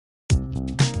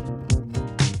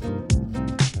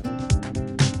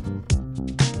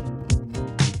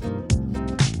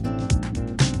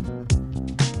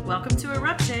Welcome to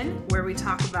Eruption, where we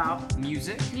talk about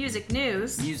music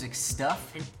news,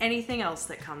 stuff. and anything else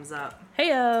that comes up.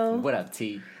 Heyo. What up,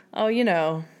 T? Oh, you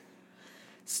know.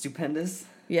 Stupendous.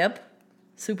 Yep.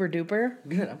 Super duper.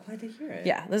 Good. I'm glad to hear it.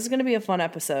 Yeah, this is going to be a fun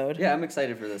episode. Yeah, I'm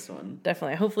excited for this one.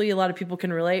 Definitely. Hopefully a lot of people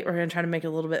can relate. We're going to try to make it a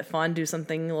little bit fun, do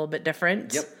something a little bit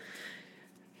different. Yep.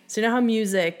 So you know how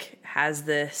music has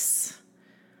this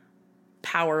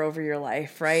power over your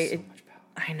life, right? So much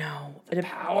power. I know.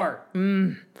 Power.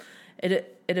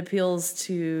 It appeals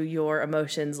to your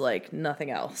emotions like nothing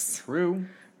else, True.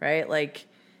 right? Like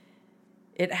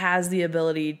it has the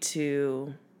ability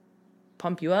to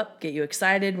pump you up, get you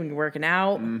excited when you're working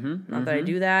out. Not that I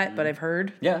do that, but I've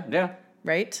heard, Yeah.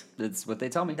 right? That's what they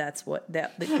tell me. That's what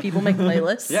people make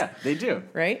playlists. Yeah, they do.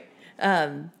 Right?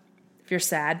 If you're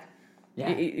sad, Yeah.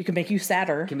 it can make you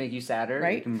sadder. It can make you sadder.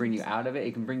 Right? It can bring you out of it.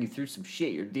 It can bring you through some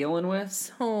shit you're dealing with.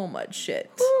 So much shit.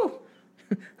 Woo.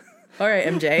 All right,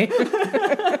 MJ.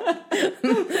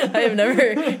 I have never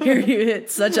heard you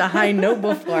hit such a high note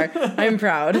before. I'm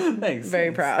proud. Thanks.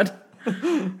 Very proud.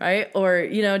 Right? Or,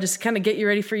 just kind of get you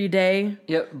ready for your day.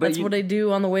 Yep. But That's what I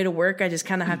do on the way to work. I just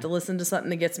kind of have to listen to something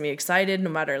that gets me excited, no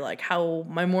matter like how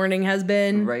my morning has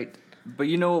been. Right. But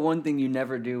you know what one thing you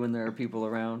never do when there are people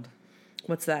around?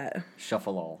 What's that?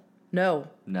 Shuffle all. No.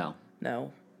 No.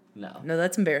 No,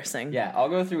 that's embarrassing. Yeah, I'll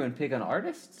go through and pick an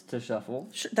artist to shuffle.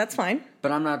 That's fine.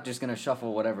 But I'm not just going to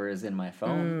shuffle whatever is in my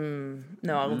phone.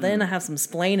 No, then I have some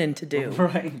splaining to do.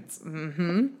 Right.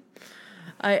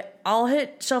 I'll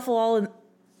hit shuffle all,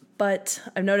 but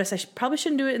I've noticed I probably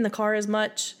shouldn't do it in the car as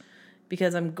much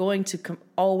because I'm going to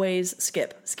always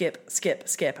skip.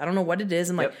 I don't know what it is.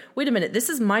 I'm like, wait a minute, this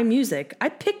is my music. I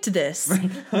picked this.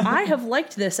 I have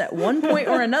liked this at one point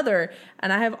or another,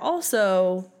 and I have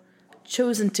also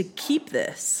chosen to keep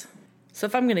this. So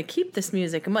if I'm going to keep this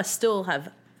music, it must still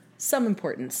have some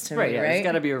importance to me, right? There's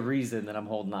got to be a reason that I'm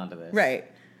holding on to this. Right.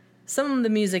 Some of the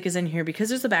music is in here because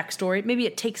there's a backstory. Maybe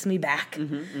it takes me back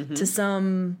to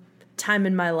some time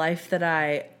in my life that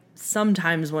I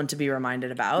sometimes want to be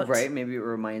reminded about. Right. Maybe it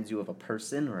reminds you of a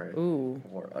person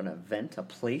or an event, a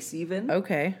place even.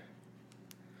 Okay.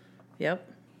 Yep.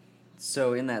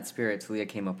 So in that spirit, Talia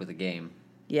came up with a game.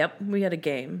 Yep. We got a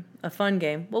game. A fun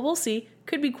game. Well, we'll see.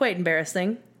 Could be quite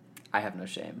embarrassing. I have no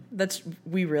shame.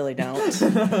 We really don't.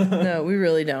 No, we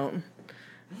really don't.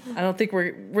 I don't think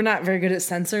we're not very good at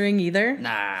censoring either.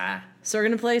 Nah. So we're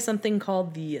going to play something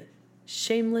called the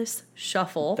Shameless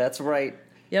Shuffle. That's right.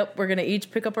 Yep, we're going to each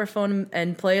pick up our phone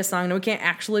and play a song. No, we can't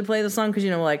actually play the song because,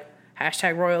 like,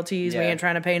 hashtag royalties. Yeah. We ain't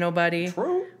trying to pay nobody.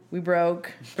 True. We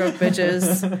broke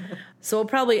bitches. So we'll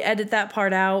probably edit that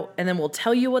part out, and then we'll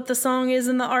tell you what the song is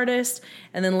and the artist,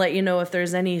 and then let you know if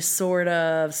there's any sort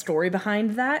of story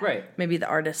behind that. Right. Maybe the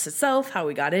artist itself, how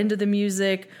we got into the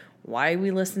music, why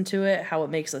we listen to it, how it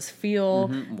makes us feel.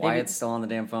 Why it's still on the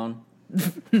damn phone?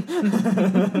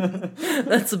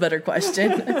 That's a better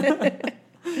question.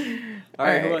 All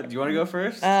right. Hold on. Do you want to go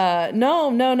first? No.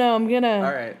 I'm going to... All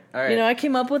right. I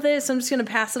came up with it, so I'm just going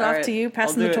to pass it off to you,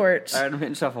 passing the torch. All right, I'm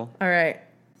hitting shuffle. All right.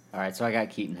 All right, so I got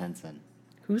Keaton Henson.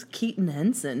 Who's Keaton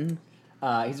Henson?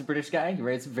 He's a British guy. He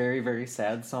writes very, very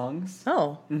sad songs.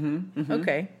 Oh.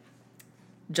 Okay.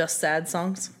 Just sad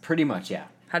songs? Pretty much, yeah.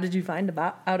 How did you find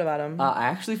out about him? I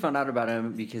actually found out about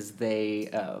him because they,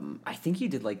 I think he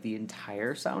did like the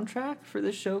entire soundtrack for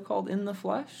this show called In the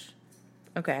Flesh.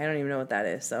 Okay, I don't even know what that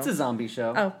is. So It's a zombie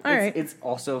show. Oh, all right. It's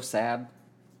also sad.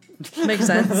 Makes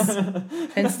sense.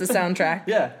 Hence the soundtrack.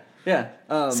 Yeah.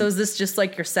 So is this just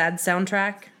like your sad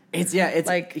soundtrack It's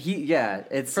like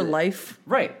it's for life?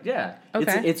 Right, yeah.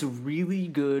 Okay. It's really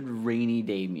good rainy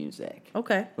day music.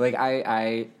 Okay. Like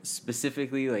I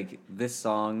specifically like this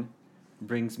song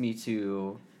brings me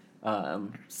to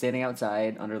standing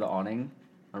outside under the awning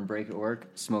on break at work,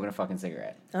 smoking a fucking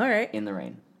cigarette All right. in the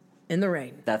rain. In the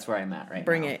rain. That's where I'm at right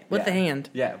Bring now. it. With the hand.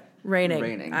 Yeah.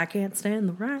 Raining. I can't stand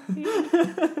the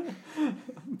rain.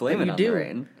 Blame But it you on do. the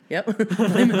rain. Yep.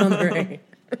 Blame it on the rain.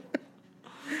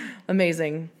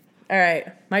 Amazing. All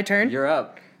right. My turn? You're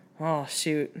up. Oh,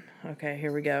 shoot. Okay,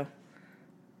 here we go.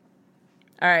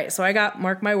 All right, so I got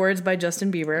Mark My Words by Justin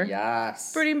Bieber.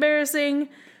 Yes. Pretty embarrassing.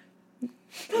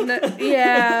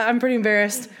 Yeah, I'm pretty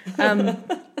embarrassed.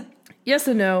 Yes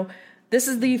and no. This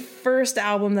is the first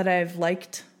album that I've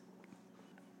liked.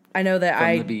 I know that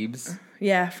From the Biebs.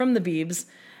 Yeah, from the Biebs.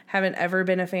 Haven't ever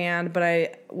been a fan, but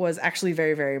I was actually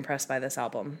very, very impressed by this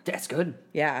album. That's good.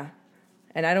 Yeah.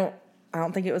 And I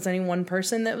don't think it was any one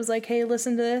person that was like, "Hey,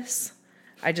 listen to this."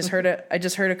 I just heard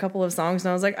a couple of songs and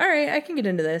I was like, "All right, I can get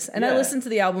into this." And I Yeah. listened to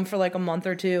the album for like a month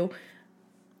or two.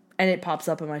 and it pops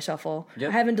up in my shuffle. Yep.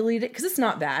 I haven't deleted it because it's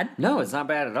not bad. No, it's not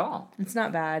bad at all. It's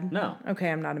not bad. No.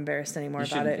 Okay, I'm not embarrassed anymore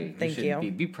about it. Be. Thank shouldn't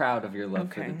you. Be proud of your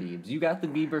love for Okay. the Biebs. You got the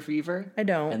Bieber fever. I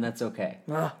don't. And that's okay.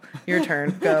 Ugh, your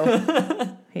turn.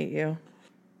 Go. Hate you.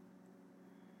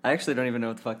 I actually don't even know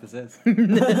what the fuck this is.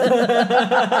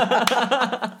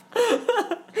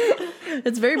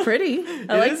 It's very pretty.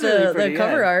 I like is really pretty, the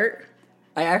cover yeah. art.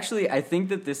 I think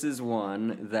that this is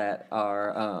one that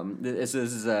are this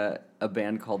is a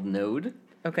band called Node.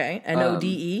 Okay. Node.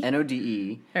 Node.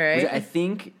 All right. Which I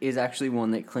think is actually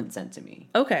one that Clint sent to me.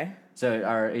 Okay.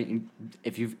 So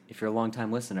if you're a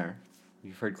long-time listener,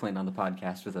 you've heard Clint on the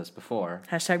podcast with us before.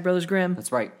 Hashtag Brothers Grimm.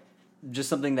 That's right. Just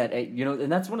something that,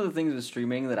 and that's one of the things with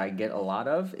streaming that I get a lot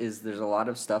of is there's a lot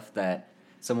of stuff that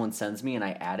someone sends me and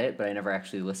I add it, but I never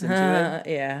actually listen to it.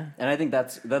 Yeah. And I think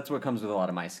that's what comes with a lot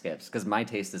of my skips because my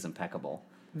taste is impeccable.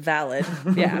 Valid.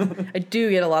 Yeah. I do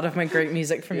get a lot of my great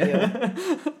music from you.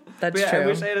 That's But yeah, true. I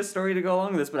wish I had a story to go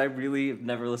along with this, but I really have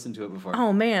never listened to it before.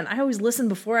 Oh man, I always listen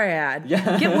before I add.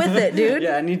 Yeah. Get with it, dude.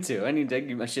 Yeah, I need to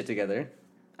get my shit together.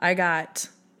 I got.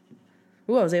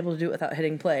 Ooh, I was able to do it without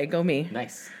hitting play. Go me.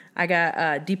 Nice. I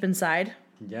got Deep Inside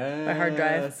Yes. by Hard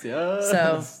Drive. Yes.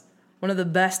 So, one of the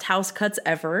best house cuts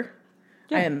ever.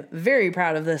 Yeah. I am very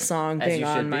proud of this song As being you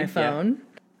on should my be, phone.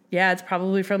 Yeah, it's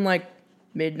probably from like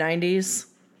mid 90s,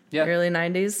 Yeah. early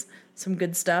 90s. Some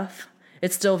good stuff.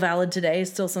 It's still valid today.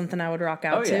 It's still something I would rock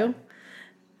out Oh, yeah. to.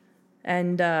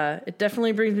 And it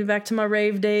definitely brings me back to my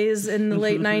rave days in the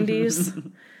late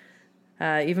 90s.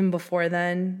 Even before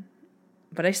then.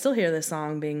 But I still hear this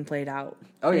song being played out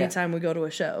anytime we go to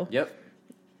a show. Yep.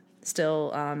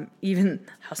 Still, even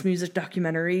house music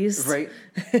documentaries. Right.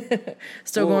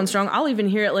 Still Well- going strong. I'll even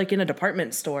hear it like in a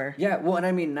department store. Yeah, well, and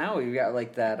I mean, now we've got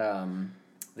like that,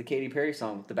 the Katy Perry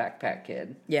song with the Backpack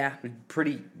Kid. Yeah.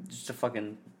 Pretty, just a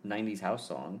fucking 90s house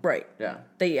song. Right. Yeah.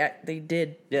 They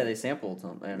did Yeah, they sampled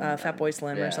something. Fatboy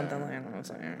Slim yeah. or something like that. I was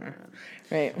like,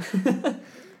 right.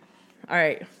 All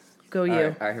right. Go you. All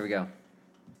right, here we go.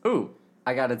 Ooh,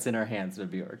 I got It's in Our Hands with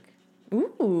Bjork.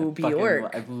 Ooh, Fucking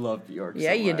Bjork. I love Bjork Yeah,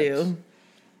 so you much. do.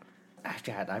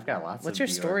 I've got lots What's of your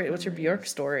Bjork story? What's your memories. Bjork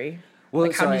story? Well,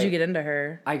 Like, how so did you I- get into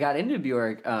her? I got into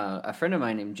Bjork. A friend of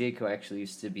mine named Jake, who I actually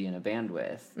used to be in a band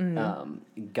with,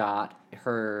 got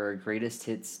her greatest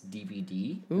hits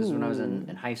DVD. This was when I was in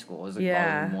high school. It was like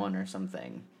Yeah. volume 1 or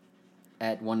something.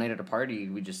 At one night at a party,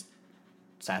 we just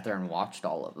sat there and watched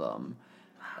all of them,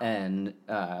 and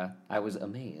I was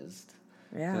amazed.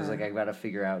 Yeah. So I was like, I got to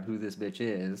figure out who this bitch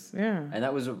is. Yeah. And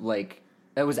that was like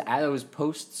that was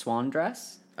post Swan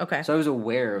Dress. Okay. So I was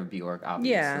aware of Bjork,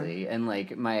 obviously, and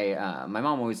like my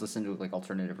mom always listened to like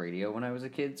alternative radio when I was a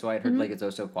kid, so I had heard like It's Oh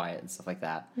So Quiet and stuff like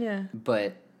that. Yeah.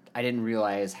 But I didn't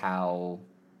realize how,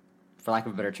 for lack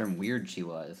of a better term, weird she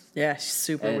was. Yeah, she's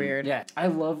super And, weird. Yeah, I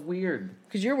love weird.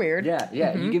 Because you're weird. Yeah,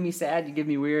 yeah. You give me sad, you give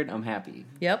me weird, I'm happy.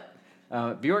 Yep.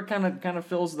 Bjork kind of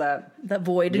fills that. That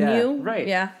void in Yeah, you. right.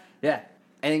 Yeah. Yeah,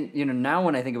 and now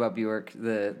when I think about Bjork,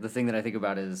 the thing that I think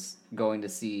about is going to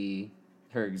see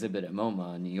her exhibit at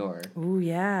MoMA in New York. Ooh,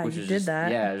 yeah, Which you is did just,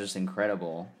 that. Yeah, it was just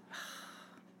incredible.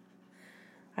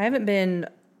 I haven't been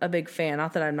a big fan.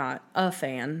 Not that I'm not a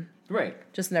fan. Right.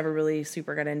 Just never really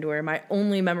super got into her. My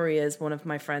only memory is one of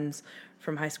my friends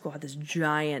from high school had this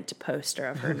giant poster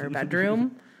of her in her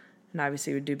bedroom. And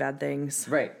obviously would do bad things.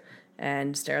 Right.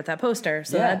 And stare at that poster.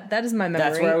 So Yeah. that is my memory.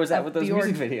 That's where I was at of with those Bjork.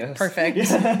 music videos.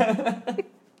 Perfect.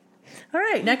 All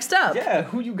right, next up. Yeah,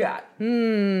 who you got?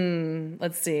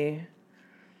 Let's see.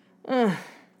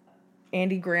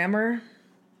 Andy Grammer.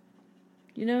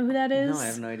 You know who that is? No, I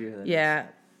have no idea who that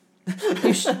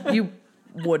is. Yeah. You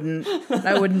wouldn't.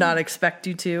 I would not expect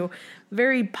you to.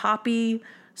 Very poppy,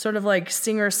 sort of like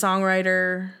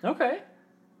singer-songwriter, Okay.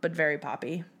 but very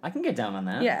poppy. I can get down on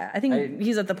that. Yeah, I think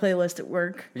he's at the playlist at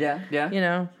work. Yeah, yeah. You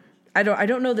know, I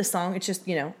don't know the song. It's just,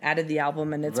 added the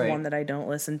album, and it's Right. one that I don't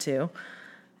listen to.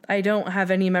 I don't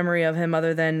have any memory of him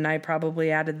other than I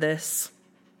probably added this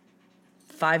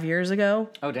 5 years ago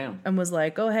Oh, damn. and was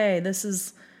like, oh, hey, this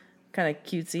is kind of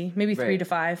cutesy. Maybe 3 Right. to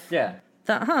 5. Yeah.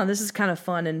 Thought, this is kind of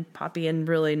fun and poppy and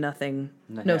really nothing,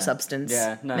 no Yeah. substance.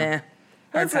 Yeah, no. Meh.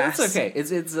 Hard That's pass. okay.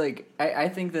 It's like I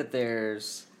think that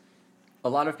there's a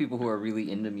lot of people who are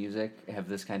really into music have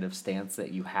this kind of stance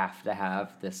that you have to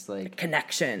have this like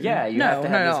Connection. yeah, you no, have to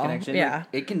not have at this all. connection. Yeah, Like,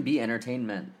 it can be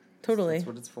entertainment. totally. That's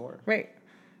what it's for. Right.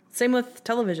 Same with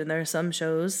television. There are some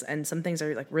shows and some things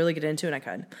I like really get into and I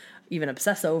kind of even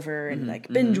obsess over and like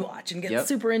binge watch and get Yep.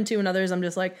 super into, and others I'm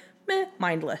just like, meh,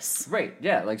 mindless. Right.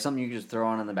 Yeah, like something you can just throw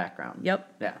on in the background.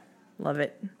 Yep. Yeah. Love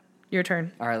it. Your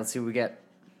turn. All right, let's see what we get.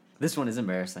 This one is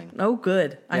embarrassing. Oh,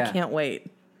 good. I Yeah. can't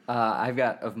wait. I've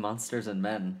got Of Monsters and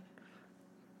Men.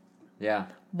 Yeah.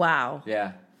 Wow.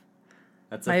 Yeah.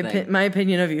 That's a thing. My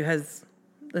opinion of you has.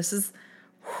 This is.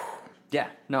 Yeah.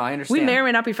 No, I understand. We may or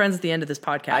may not be friends at the end of this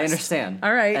podcast. I understand.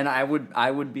 All right. And I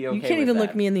would be okay. You can't with even that.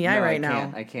 look me in the eye No, right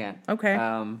now. I can't. Okay.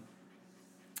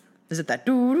 Is it that?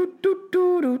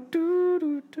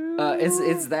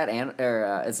 It's that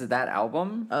is it that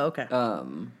album? Oh, okay.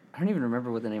 I don't even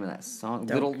remember what the name of that song.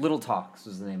 Little Talks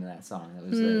was the name of that song. That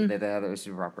was that was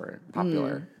super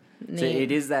popular. So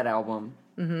it is that album.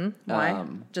 Why?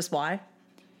 Just why?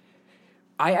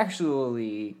 I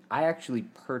actually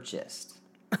purchased.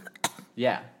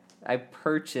 Yeah, I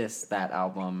purchased that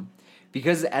album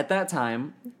because at that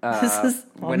time, This is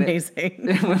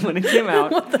amazing. when it came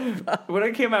out, when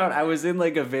it came out, I was in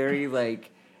like a very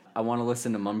like I want to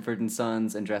listen to Mumford and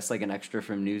Sons and dress like an extra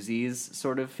from Newsies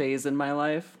sort of phase in my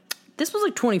life. This was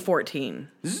like 2014.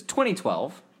 This is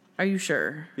 2012. Are you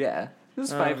sure? Yeah, this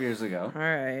is 5 years ago. All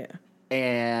right.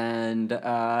 And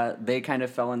they kind of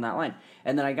fell in that line.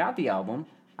 And then I got the album.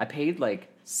 I paid like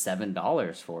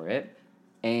 $7 for it,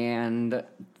 and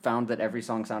found that every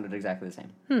song sounded exactly the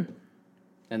same.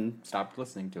 And stopped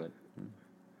listening to it.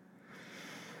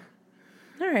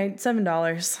 All right,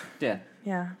 $7. Yeah.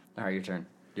 Yeah. All right, your turn.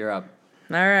 You're up.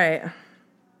 All right.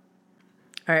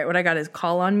 All right, what I got is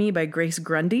Call on Me by Grace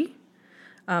Grundy.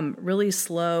 Really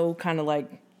slow, kind of like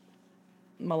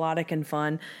melodic and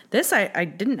fun. This I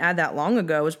didn't add that long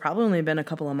ago. It's probably only been a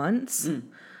couple of months.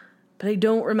 But I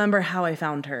don't remember how I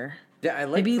found her. Yeah, I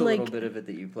liked Maybe the little like- bit of it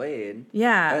that you played.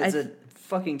 Yeah. That's a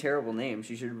fucking terrible name.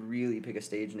 She should really pick a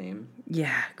stage name.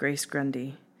 Yeah, Grace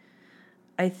Grundy.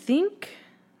 I think,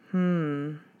 maybe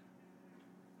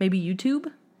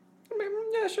YouTube?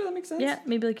 Yeah, sure, that makes sense. Yeah,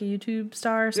 maybe like a YouTube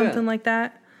star or something like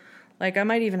that. Like, I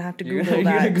might even have to Google You're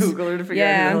that. gonna Google her to figure out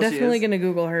Yeah, who I'm the hell definitely she is? going to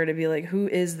Google her to be like, who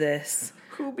is this?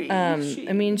 Who be she?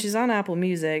 I mean, she's on Apple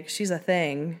Music. She's a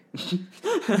thing.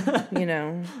 You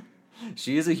know.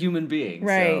 She is a human being.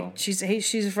 Right. So.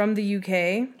 She's from the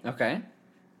UK. Okay.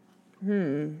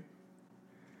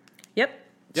 Yep.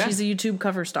 Yeah. She's a YouTube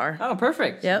cover star. Oh,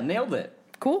 perfect. Yep. Nailed it.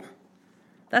 Cool.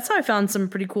 That's how I found some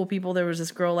pretty cool people. There was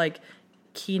this girl like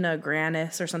Kina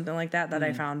Granis or something like that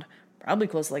I found probably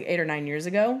close to like 8 or 9 years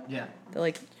ago. Yeah. That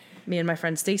like me and my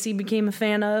friend Stacy became a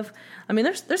fan of. I mean,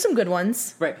 there's some good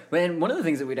ones. Right. And one of the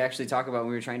things that we'd actually talk about when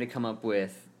we were trying to come up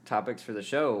with topics for the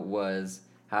show was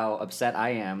how upset I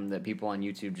am that people on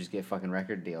YouTube just get fucking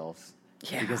record deals.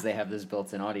 Yeah. Because they have this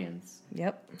built-in audience.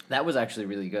 Yep. That was actually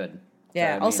really good.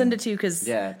 Yeah, So, I'll send it to you because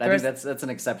Yeah, I think that's an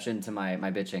exception to my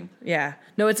bitching. Yeah,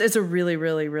 no, it's a really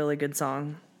really really good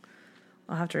song.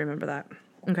 I'll have to remember that.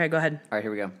 Okay, go ahead. All right,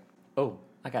 here we go. Oh,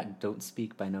 I got Don't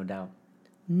Speak by No Doubt.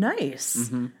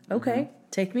 Nice. Okay,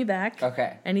 take me back.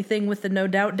 Okay. Anything with the No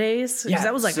Doubt days? 'Cause Yeah,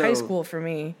 that was like so- high school for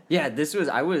me. Yeah,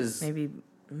 I was Maybe.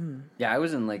 I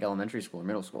was in like elementary school or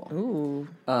middle school. Ooh.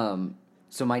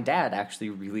 So my dad actually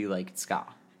really liked ska.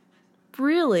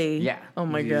 Really? Yeah. Oh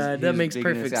my He god, was that makes big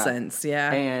into perfect ska. sense.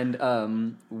 Yeah.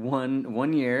 And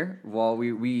one year while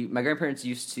my grandparents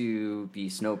used to be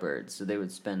snowbirds, so they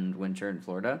would spend winter in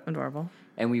Florida, Adorable.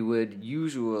 and we would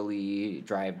usually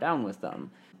drive down with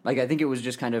them. Like I think it was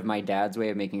just kind of my dad's way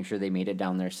of making sure they made it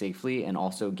down there safely, and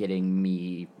also getting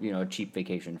me, a cheap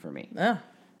vacation for me. Oh.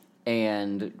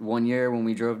 And one year when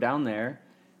we drove down there,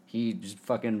 he just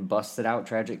fucking busted out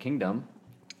Tragic Kingdom.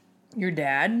 Your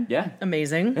dad? Yeah.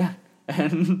 Amazing. Yeah.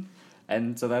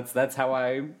 And so that's how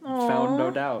I found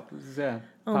No Doubt. Yeah.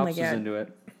 Oh Pops my was God. into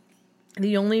it.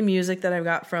 The only music that I've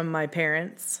got from my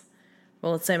parents,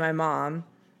 well, let's say my mom,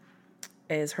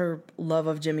 is her love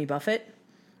of Jimmy Buffett.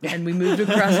 And we moved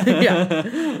across. Yeah,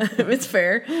 it's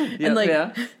fair. And like,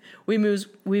 yeah. we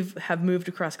have moved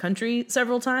across country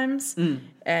several times,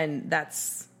 and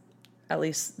that's at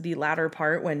least the latter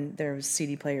part when there was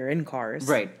CD player in cars.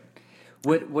 Right.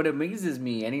 What amazes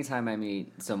me anytime I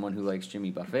meet someone who likes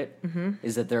Jimmy Buffett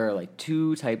is that there are like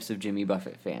two types of Jimmy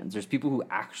Buffett fans. There's people who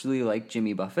actually like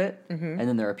Jimmy Buffett, and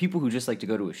then there are people who just like to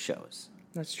go to his shows.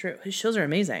 That's true. His shows are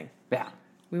amazing. Yeah.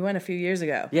 We went a few years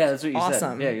ago. Yeah, that's what you said.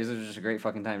 Awesome. Yeah, it was just a great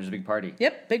fucking time. Just a big party.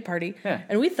 Yep, big party. Yeah.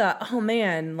 And we thought, oh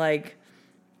man, like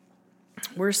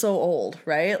we're so old,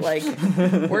 right? Like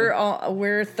we're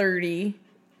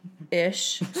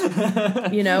 30-ish,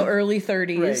 early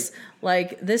 30s. Right.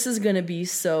 Like this is going to be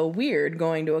so weird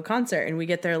going to a concert, and we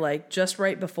get there like just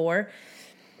right before.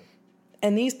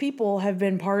 And these people have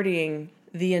been partying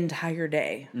the entire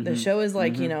day. The show is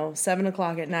like,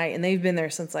 7:00 at night, and they've been there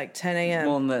since like 10 a.m.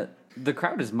 Well, and the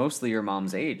crowd is mostly your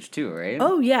mom's age too, right?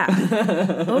 Oh, yeah.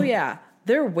 Oh, yeah.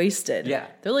 They're wasted. Yeah.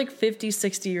 They're like 50,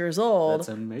 60 years old. That's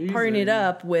amazing. Partying it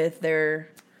up with their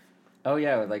Oh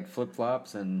yeah, with like flip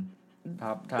flops and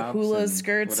pop tops, Hula and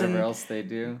skirts whatever and- else they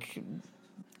do.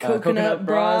 coconut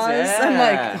bras. yeah. I'm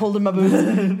like holding my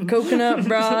boobs. Coconut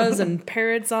bras and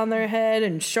parrots on their head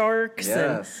and sharks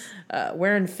Yes. and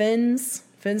wearing fins.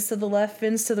 Fins to the left,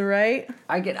 fins to the right.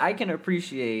 I can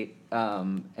appreciate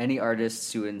any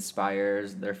artists who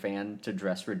inspires their fan to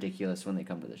dress ridiculous when they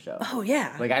come to the show. Oh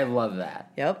yeah. Like, I love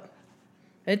that. Yep.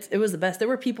 It was the best. There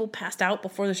were people passed out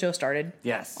before the show started.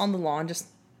 Yes. On the lawn, just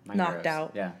My knocked heroes.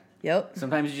 out. Yeah. Yep.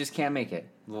 Sometimes you just can't make it.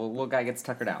 Little guy gets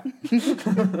tuckered out.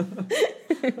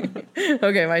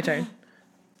 Okay, my turn.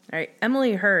 All right,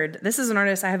 Emily Hurd. This is an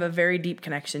artist I have a very deep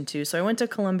connection to. So I went to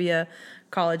Columbia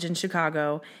College in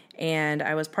Chicago, and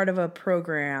I was part of a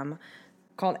program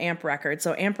called AMP Records.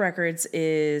 So AMP Records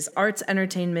is Arts,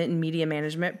 Entertainment, and Media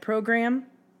Management program.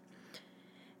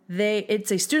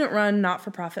 It's a student-run,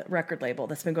 not-for-profit record label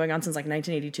that's been going on since like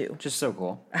 1982. Just so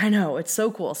cool. I know, it's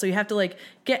so cool. So you have to like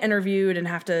get interviewed and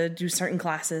have to do certain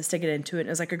classes to get into it. And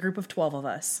it was like a group of 12 of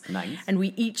us. Nice. And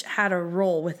we each had a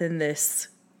role within this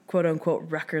quote unquote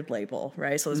record label,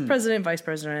 right? So there's president, vice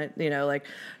president,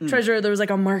 treasurer. There was like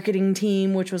a marketing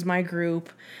team, which was my group,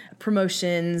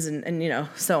 promotions and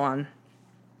so on.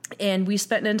 And we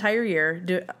spent an entire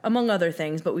year, among other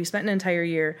things, but we spent an entire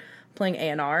year playing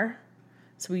A&R.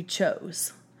 So we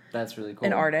chose That's really cool.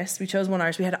 an artist. We chose one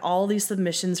artist. We had all these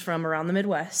submissions from around the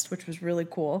Midwest, which was really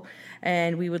cool.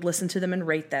 And we would listen to them and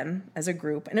rate them as a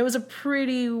group. And it was a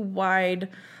pretty wide,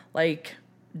 like,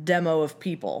 demo of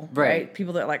people, right?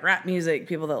 People that like rap music,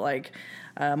 people that like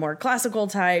more classical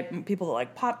type, people that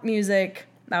like pop music.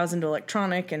 I was into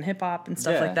electronic and hip hop and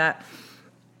stuff like that.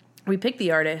 We picked the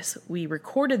artist. We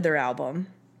recorded their album.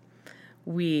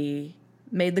 We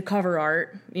made the cover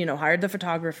art, hired the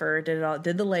photographer,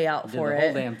 did the layout for it. The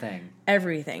whole damn thing.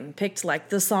 Everything. Picked like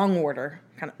the song order.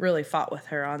 Kind of really fought with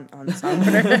her on the song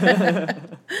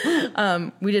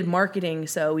order. We did marketing,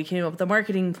 so we came up with a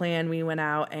marketing plan. We went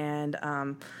out and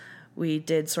we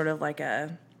did sort of like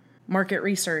a market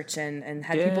research and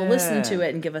had people listen to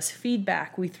it and give us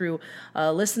feedback. We threw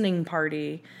a listening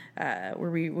party where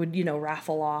we would,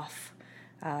 raffle off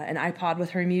an iPod with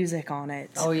her music on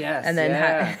it. Oh, yes. And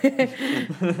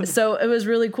then so it was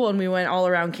really cool. And we went all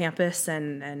around campus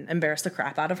and embarrassed the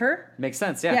crap out of her. Makes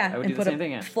sense. Yeah. I would and do the put same up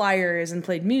thing. Yeah. flyers and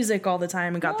played music all the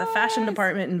time and got the fashion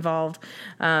department involved.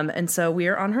 And so we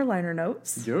are on her liner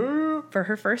notes for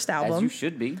her first album. As you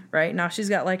should be. Right now she's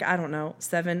got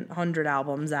 700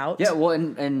 albums out. Yeah, well,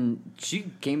 and she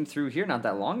came through here not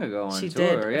that long ago on She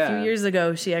tour. did. A few years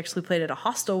ago, she actually played at a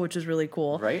hostel, which was really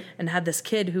cool. Right. And had this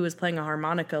kid who was playing a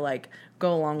harmonica,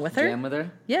 go along with her. Jam with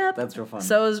her? Yeah. That's real fun.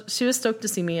 So she was stoked to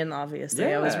see me, and obviously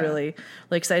I was really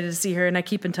excited to see her, and I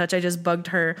keep in touch. I just bugged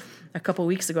her a couple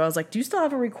weeks ago. I was like, do you still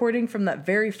have a recording from that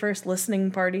very first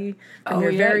listening party from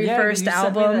your very first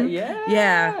album?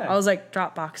 Yeah. I was like,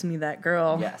 Dropbox me that,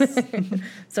 girl. Yes.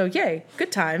 So yay.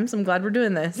 Good times. I'm glad we're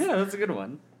doing this. Yeah, that's a good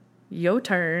one. Yo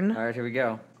turn. All right, here we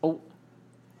go. Oh,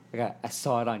 I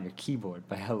saw it on your keyboard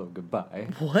by Hello Goodbye.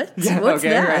 What? Yeah, What's okay,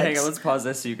 that? Right, hang on, let's pause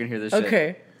this so you can hear this shit.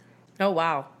 Okay. Oh,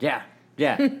 wow. Yeah.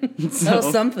 That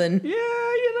was something.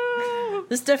 Yeah,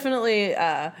 This definitely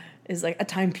is like a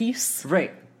timepiece.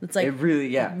 Right. It's like it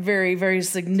really, very, very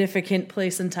significant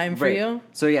place and time for you.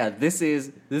 So yeah,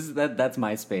 that's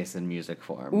my space in music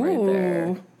form Ooh. right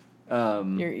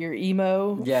there. Your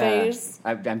emo phase.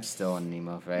 I'm still in an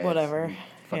emo phase. Whatever. I'm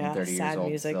fucking 30 sad years old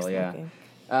music. still,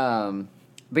 Smoking.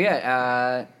 But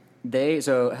yeah,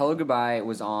 so Hello Goodbye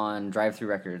was on Drive Thru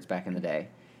Records back in the day.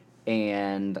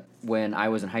 And when I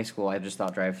was in high school, I just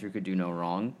thought Drive Thru could do no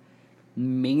wrong.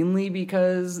 Mainly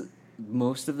because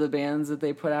most of the bands that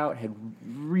they put out had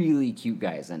really cute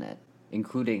guys in it,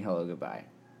 including Hello Goodbye.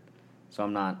 So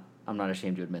I'm not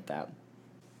ashamed to admit that.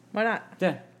 Why not?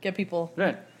 Yeah. Get people.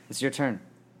 Good. It's your turn.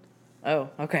 Oh,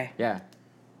 okay. Yeah.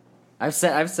 I've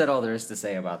said all there is to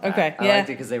say about that. Okay, I yeah. liked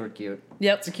it because they were cute.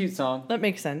 Yep. It's a cute song. That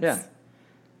makes sense. Yeah.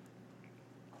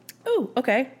 Oh,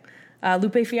 okay.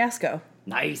 Lupe Fiasco.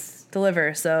 Nice.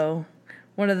 Deliver. So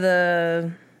one of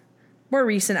the more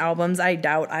recent albums. I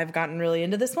doubt I've gotten really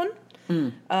into this one.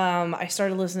 I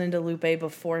started listening to Lupe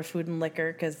before Food and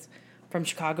Liquor because from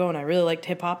Chicago, and I really liked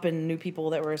hip hop and knew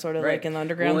people that were sort of like in the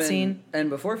underground scene. And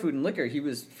before Food and Liquor, he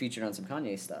was featured on some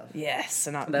Kanye stuff. Yes,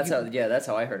 and That's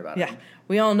how I heard about yeah, him.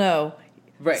 we all know.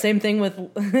 Right. Same thing with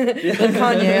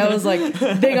Kanye. I was like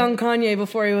big on Kanye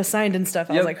before he was signed and stuff.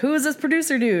 I was like, who is this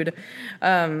producer dude?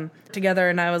 Together,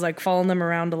 and I was like following them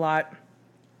around a lot.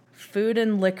 Food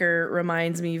and Liquor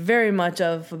reminds me very much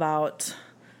of about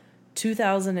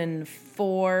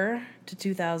 2004 to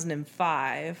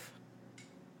 2005.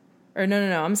 Or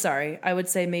no, I'm sorry. I would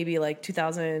say maybe like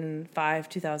 2005,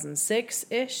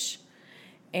 2006-ish.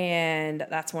 And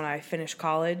that's when I finished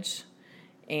college.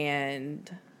 And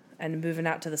and moving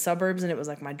out to the suburbs, and it was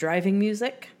like my driving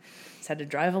music. Just had to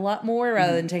drive a lot more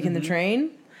rather than taking the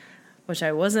train, which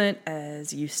I wasn't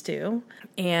as used to.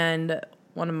 And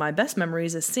one of my best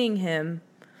memories is seeing him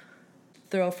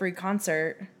throw a free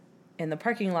concert in the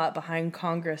parking lot behind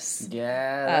Congress.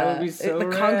 Yeah, that would be so the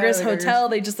rad. Congress Hotel.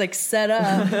 They just like set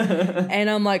up, and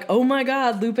I'm like, oh my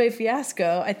God, Lupe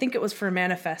Fiasco. I think it was for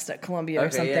Manifest at Columbia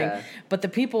or something. Yeah. But the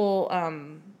people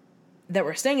that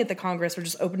were staying at the Congress were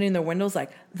just opening their windows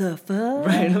like, the fuck?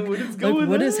 Right, what is going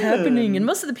What on? is happening? And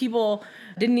most of the people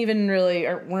didn't even really,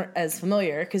 or weren't as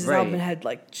familiar, because his Right. album had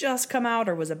like just come out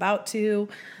or was about to,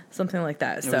 something like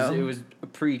that. So It was a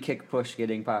pre-Kick Push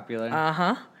getting popular.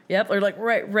 Yep, or like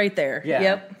right there. Yeah.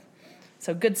 Yep.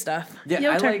 So good stuff. Yeah,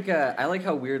 Yo, I like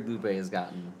how weird Lupe has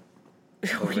gotten.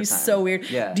 over He's time. so weird.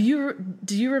 Yeah. Do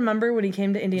you remember when he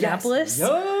came to Indianapolis? Yes.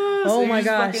 Oh He my just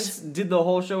gosh. fucking did the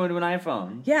whole show into an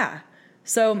iPhone. Yeah.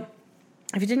 So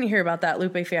if you didn't hear about that,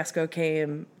 Lupe Fiasco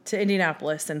came to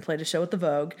Indianapolis and played a show at the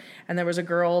Vogue, and there was a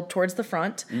girl towards the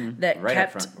front that right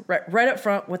up kept front. right up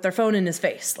front with their phone in his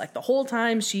face, like the whole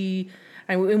time.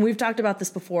 And we've talked about this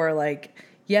before, like,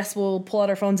 yes, we'll pull out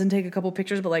our phones and take a couple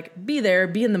pictures, but like, be there,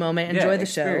 be in the moment, enjoy the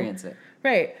show. Experience it.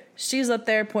 Right. She's up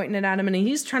there pointing it at him, and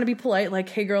he's trying to be polite, like,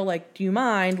 hey girl, like, do you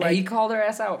mind? Like, He called her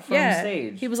ass out from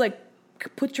stage. he was like,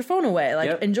 put your phone away, like,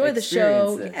 Yep, enjoy the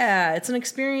show. experience it. Yeah, it's an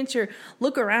experience.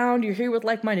 Look around, you're here with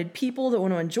like-minded people that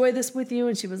want to enjoy this with you.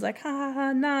 And she was like, ha ha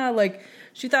ha, nah. Like,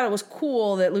 she thought it was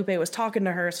cool that Lupe was talking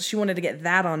to her, so she wanted to get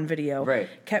that on video. Right.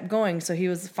 Kept going, so he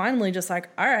was finally just like,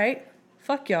 all right,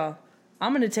 fuck y'all.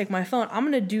 I'm going to take my phone. I'm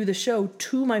going to do the show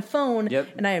to my phone, Yep.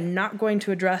 and I am not going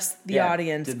to address the Yeah,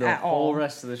 audience did the at whole all.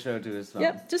 rest of the show to his phone.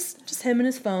 Yep, just him and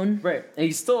his phone. Right. And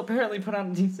he still apparently put on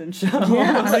a decent show.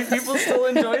 Yeah. Like, people still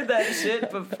enjoyed that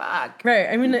shit, but fuck. Right.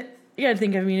 I mean, you got to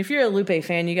think. I mean, if you're a Lupe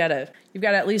fan, you've got to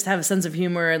at least have a sense of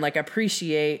humor and like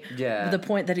appreciate the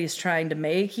point that he's trying to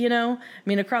make. You know, I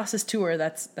mean, across his tour,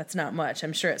 that's not much.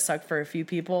 I'm sure it sucked for a few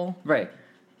people, Right.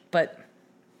 but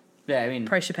Yeah, I mean,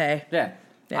 price you pay. yeah.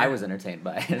 Yeah. I was entertained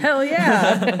by it. Hell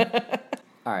yeah!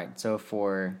 All right, so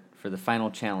for the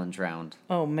final challenge round,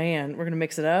 Oh man, we're gonna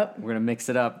mix it up. we're gonna mix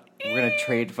it up. We're gonna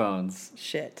trade phones.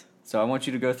 Shit. So I want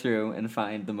you to go through and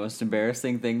find the most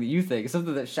embarrassing thing that you think,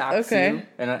 something that shocks Okay. you,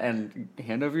 and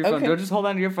hand over your phone. Okay. Don't just hold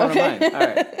on to your phone Okay. of mine. All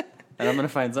right, and I'm gonna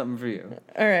find something for you.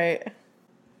 All right.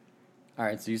 All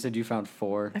right, so you said you found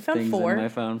four. I found things four. in my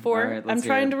phone. Four. All right, I'm let's hear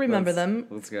trying it. to remember them.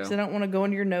 Let's go. So I don't want to go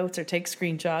into your notes or take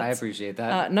screenshots. I appreciate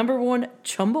that. Number one,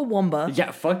 Chumbawamba.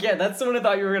 Yeah, fuck yeah, that's the one I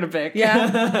thought you were gonna pick. Yeah,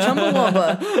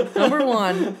 Chumbawamba. Number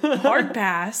one, Hard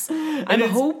Pass. I'm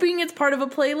it's- hoping it's part of a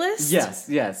playlist.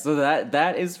 Yes. So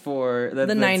that is for The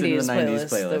that's 90s in the 90s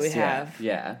playlist that we have.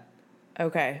 Yeah.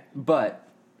 Okay. But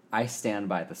I stand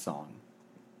by the song.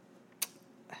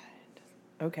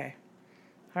 Okay.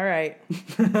 All right.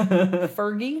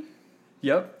 Fergie.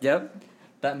 Yep.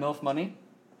 That MILF money.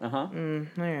 Uh-huh. All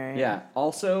right. Yeah.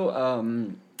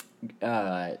 Also,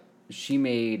 she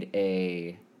made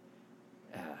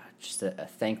just a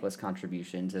thankless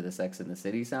contribution to the Sex and the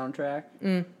City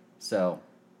soundtrack. So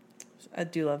I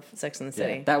do love Sex and the yeah,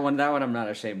 City. that one I'm not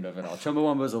ashamed of at all.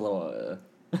 Chumbawamba's a little.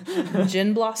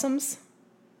 Gin Blossoms.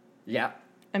 Yeah.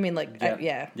 I mean, like,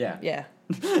 Yeah. yeah.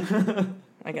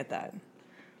 I get that.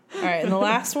 All right, and the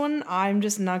last one, I'm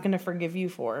just not going to forgive you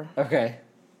for. Okay.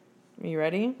 Are you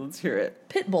ready? Let's hear it.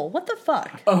 Pitbull. What the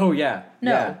fuck? Oh yeah.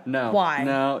 No. Yeah. No. Why?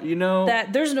 No. You know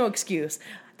That there's no excuse.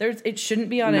 It shouldn't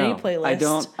be on any No,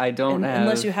 playlist. I don't have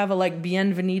unless you have a like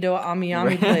Bienvenido Ami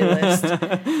Ami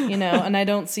playlist, you know. And I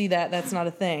don't see that. That's not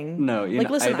a thing. No, you like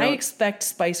know, listen, I I don't- expect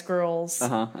Spice Girls,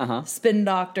 Uh-huh. Spin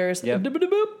Doctors, Yep.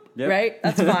 boop, Yep. right?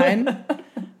 That's fine.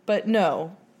 But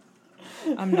no,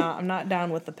 I'm not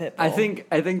down with the Pitbull. I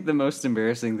think the most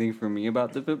embarrassing thing for me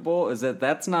about the Pitbull is that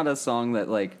that's not a song that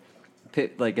like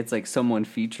it's like someone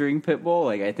featuring Pitbull.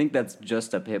 Like I think that's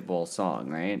just a Pitbull song,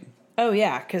 right? Oh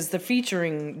yeah, because the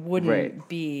featuring wouldn't Right.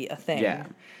 be a thing. Yeah.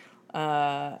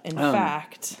 In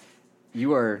fact,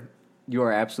 You are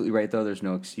absolutely right though. There's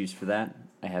no excuse for that.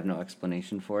 I have no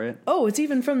explanation for it. oh, it's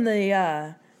even from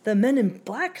the Men in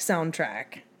Black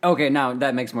soundtrack. Okay, now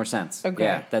that makes more sense. Okay.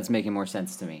 Yeah, that's making more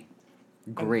sense to me.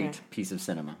 Great Okay. piece of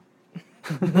cinema.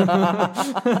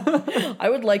 I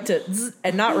would like to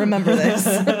and not remember this.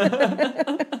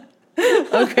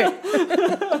 Okay.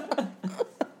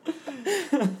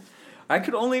 I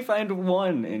could only find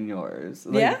one in yours.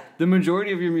 Like, Yeah? The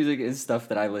majority of your music is stuff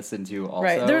that I listen to also.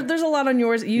 Right. There's a lot on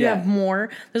yours. You Yeah. have more.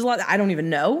 There's a lot that I don't even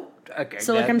know. Okay.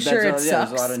 So like yeah, I'm sure it that's all- yeah,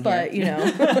 there's a lot sucks, in but here.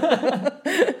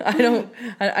 you know,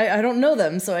 I don't know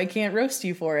them, so I can't roast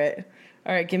you for it.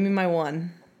 All right, give me my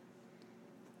one.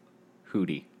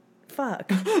 Hootie.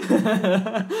 fuck?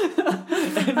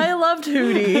 I loved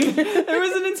Hootie. There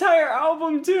was an entire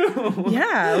album too.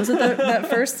 Yeah, was it that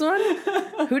first one?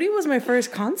 Hootie was my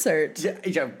first concert.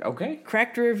 Yeah, okay.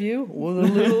 Cracked Rear View with a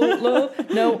little love.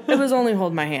 No, it was Only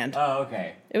Hold My Hand. Oh,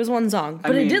 okay. It was one song,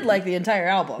 but I did like the entire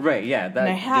album. Right, yeah. That,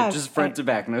 I have, just front to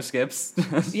back, no skips.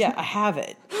 Yeah, I have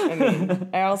it. I mean,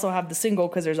 I also have the single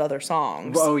because there's other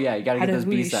songs. Oh, yeah, you gotta get those Hootie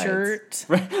B-sides. shirt.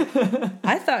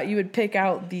 I thought you would pick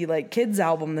out the kids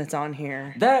album that's on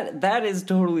here. That is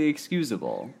totally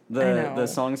excusable. I know. The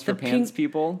songs for The pants pink-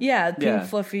 people. Yeah, pink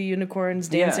fluffy unicorns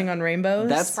dancing on rainbows.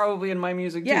 That's probably in my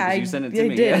music too. yeah, 'Cause I you sent it to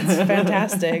me. did. It's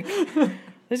fantastic.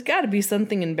 There's got to be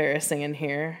something embarrassing in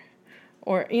here,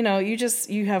 or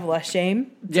you have less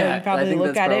shame. So Yeah, you probably I think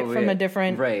look that's at it probably from a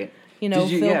different right.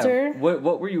 filter. Yeah.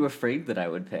 What were you afraid that I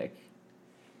would pick?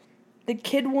 The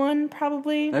kid one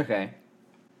probably. Okay.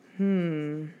 I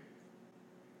mean,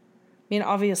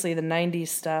 obviously the '90s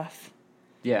stuff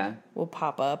Yeah. will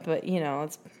pop up, but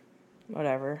it's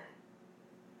whatever.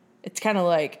 It's kind of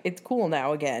like it's cool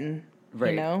now again.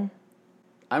 Right. You know.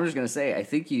 I'm just gonna say, I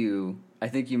think you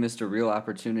missed a real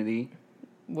opportunity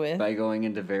With by going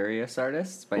into various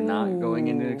artists, by not going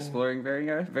into Ooh. exploring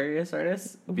various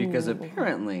artists, because Ooh.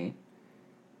 apparently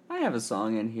I have a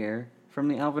song in here from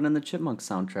the Alvin and the Chipmunks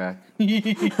soundtrack.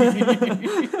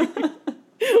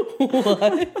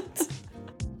 What?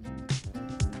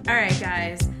 All right,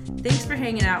 guys. Thanks for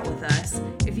hanging out with us.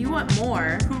 If you want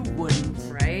more, Who wouldn't?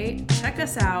 right? Check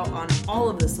us out on all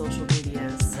of the social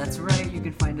medias. That's right. You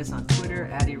can find us on Twitter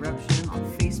 @Eruption, on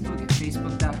Facebook at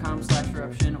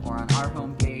facebook.com/Eruption, or on our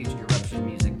homepage,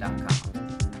 eruptionmusic.com.